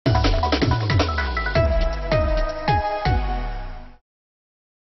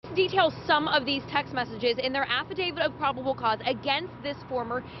details some of these text messages in their affidavit of probable cause against this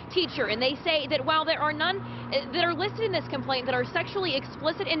former teacher. And they say that while there are none that are listed in this complaint that are sexually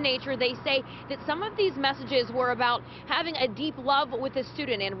explicit in nature, they say that some of these messages were about having a deep love with the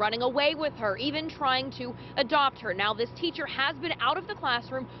student and running away with her, even trying to adopt her. Now, this teacher has been out of the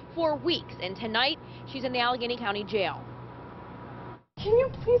classroom for weeks, and tonight she's in the Allegheny County Jail. Can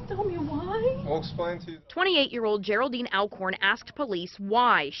you please tell me why? I'll explain to you. 28-year-old Geraldine Alcorn asked police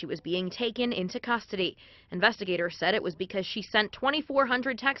why she was being taken into custody. Investigators said it was because she sent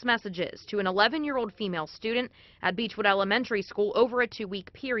 2,400 text messages to an 11-year-old female student at Beechwood Elementary School over a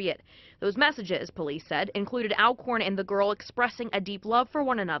 2-week period. Those messages, police said, included Alcorn and the girl expressing a deep love for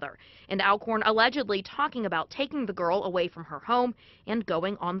one another, and Alcorn allegedly talking about taking the girl away from her home and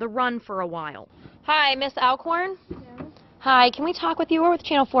going on the run for a while. Hi, Miss Alcorn? Yeah. Hi, can we talk with you? We're with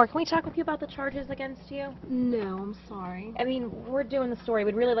Channel 4. Can we talk with you about the charges against you? No, I'm sorry. I mean, we're doing the story.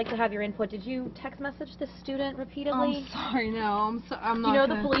 We'd really like to have your input. Did you text message this student repeatedly? I'm sorry, no, I'm not. You know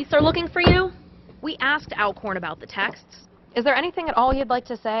the police are looking for you? We asked Alcorn about the texts. Is there anything at all you'd like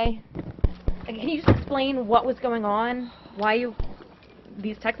to say? Can you just explain what was going on? Why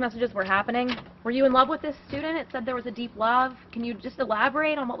these text messages were happening? Were you in love with this student? It said there was a deep love. Can you just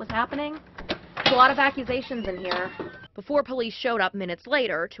elaborate on what was happening? There's a lot of accusations in here. Before police showed up minutes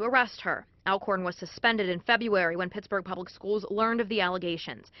later to arrest her. Alcorn was suspended in February when Pittsburgh Public Schools learned of the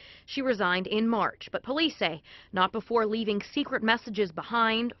allegations. She resigned in March, but police say not before leaving secret messages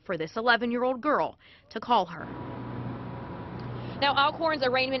behind for this 11-year-old girl to call her. Now, Alcorn's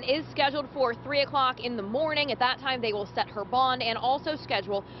arraignment is scheduled for 3 o'clock in the morning. At that time, they will set her bond and also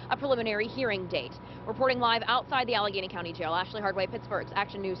schedule a preliminary hearing date. Reporting live outside the Allegheny County Jail, Ashley Hardway, Pittsburgh's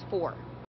Action News 4.